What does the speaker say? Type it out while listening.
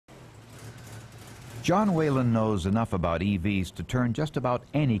John Whalen knows enough about EVs to turn just about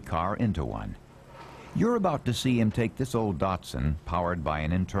any car into one. You're about to see him take this old Datsun, powered by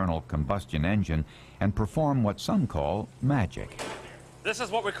an internal combustion engine, and perform what some call magic. This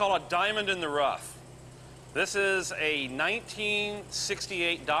is what we call a diamond in the rough. This is a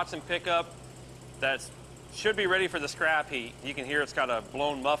 1968 Datsun pickup that should be ready for the scrap heap. You can hear it's got a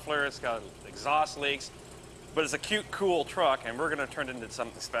blown muffler, it's got exhaust leaks, but it's a cute, cool truck, and we're going to turn it into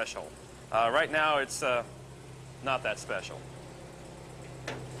something special. Right now, it's not that special.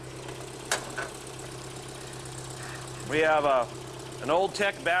 We have an old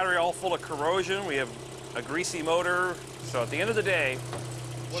tech battery all full of corrosion. We have a greasy motor. So at the end of the day,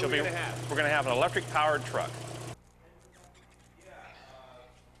 we're going to have an electric-powered truck.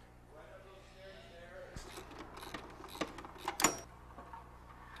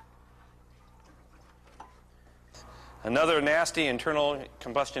 Another nasty internal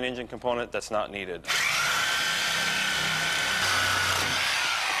combustion engine component that's not needed.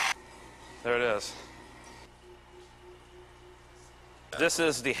 There it is. This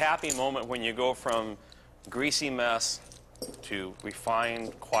is the happy moment when you go from greasy mess to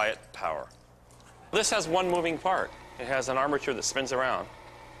refined, quiet power. This has one moving part. It has an armature that spins around,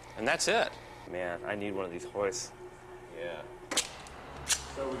 and that's it. Man, I need one of these hoists. Yeah.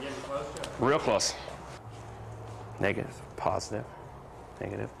 So we're getting close to it? Real close. Negative, positive,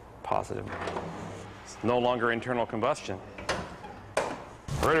 negative, positive. It's no longer internal combustion.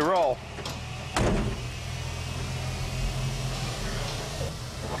 Ready to roll.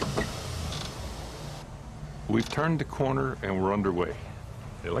 We've turned the corner and we're underway.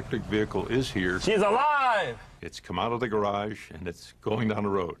 The electric vehicle is here. She's alive! It's come out of the garage and it's going down the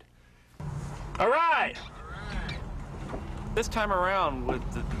road. All right! This time around, with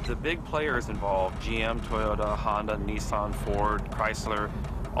the big players involved, GM, Toyota, Honda, Nissan, Ford, Chrysler,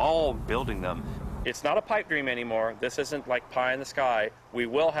 all building them. It's not a pipe dream anymore. This isn't like pie in the sky. We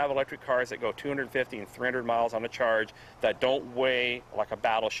will have electric cars that go 250 and 300 miles on a charge, that don't weigh like a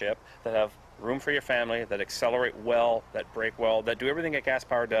battleship, that have room for your family, that accelerate well, that brake well, that do everything a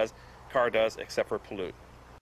gas-powered car does except for pollute.